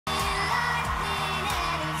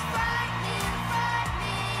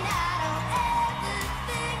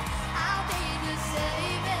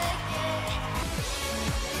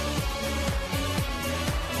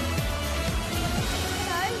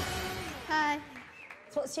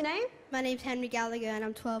So what's your name? My name's Henry Gallagher and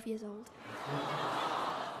I'm 12 years old.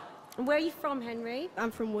 And where are you from, Henry?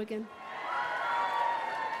 I'm from Wigan.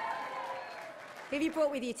 Who have you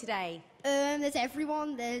brought with you today? There's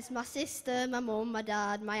everyone. There's my sister, my mum, my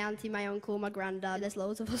dad, my auntie, my uncle, my granddad. There's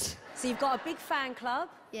loads of us. So you've got a big fan club?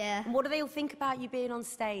 Yeah. And what do they all think about you being on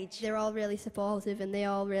stage? They're all really supportive and they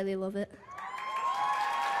all really love it.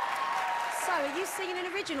 So, are you singing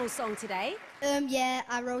an original song today? Yeah,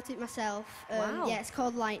 I wrote it myself. Wow. Yeah, it's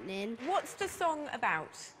called Lightning. What's the song about?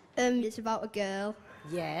 It's about a girl.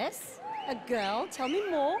 Yes. A girl. Tell me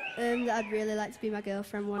more. That I'd really like to be my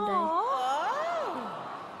girlfriend one day. Aww.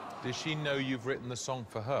 Does she know you've written the song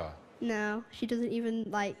for her? No, she doesn't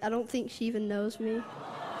even, I don't think she even knows me.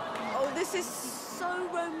 Oh, this is so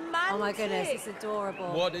romantic. Oh my goodness, it's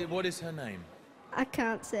adorable. What is her name? I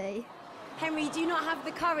can't say. Henry, do you not have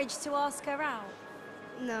the courage to ask her out?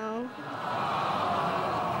 No.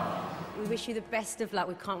 We wish you the best of luck.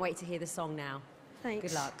 We can't wait to hear the song now.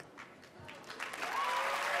 Thanks. Good luck.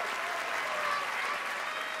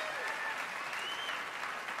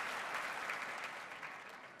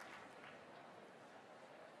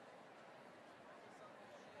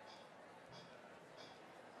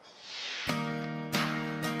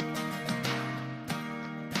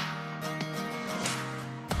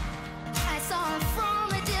 I saw him from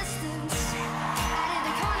a distance, out of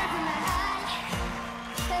the corner of my eye,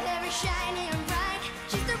 that every shining